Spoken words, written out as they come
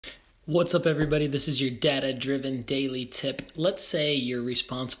What's up, everybody? This is your data-driven daily tip. Let's say you're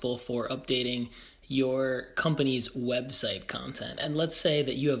responsible for updating your company's website content. And let's say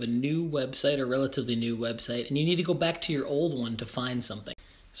that you have a new website, a relatively new website, and you need to go back to your old one to find something.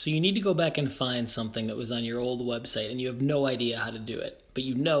 So you need to go back and find something that was on your old website, and you have no idea how to do it, but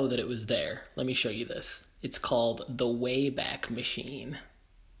you know that it was there. Let me show you this. It's called the Wayback Machine.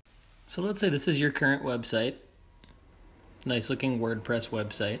 So let's say this is your current website. Nice looking WordPress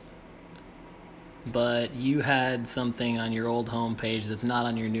website. But you had something on your old homepage that's not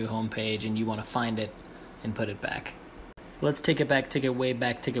on your new homepage, and you want to find it and put it back. Let's take it back, take it way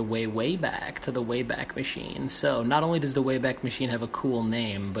back, take it way back to the Wayback Machine. So not only does the Wayback Machine have a cool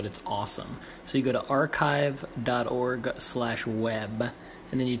name, but it's awesome. So you go to archive.org/web,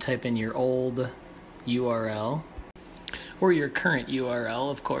 and then you type in your old URL, or your current URL,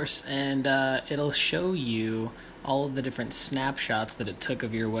 of course, and it'll show you all of the different snapshots that it took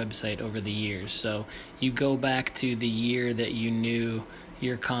of your website over the years. So you go back to the year that you knew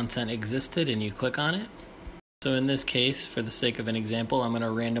your content existed and you click on it. So in this case, for the sake of an example, I'm going to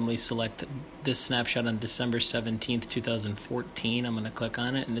randomly select this snapshot on December 17th, 2014. I'm going to click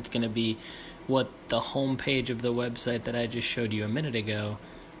on it, and it's going to be what the home page of the website that I just showed you a minute ago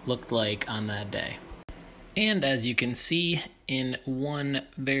looked like on that day. And as you can see, in one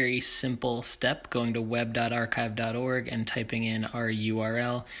very simple step, going to web.archive.org and typing in our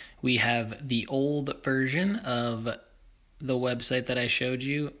URL, we have the old version of the website that I showed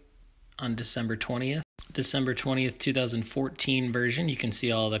you on December 20th. December 20th, 2014 version. You can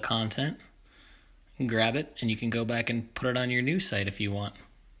see all the content. Grab it, and you can go back and put it on your new site if you want.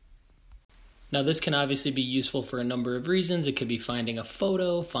 Now, this can obviously be useful for a number of reasons. It could be finding a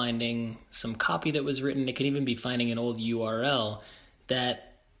photo, finding some copy that was written. It could even be finding an old URL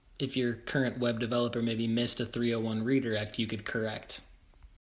that, if your current web developer maybe missed a 301 redirect, you could correct.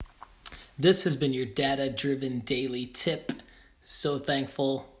 This has been your data-driven daily tip. So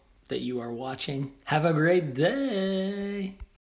thankful that you are watching. Have a great day.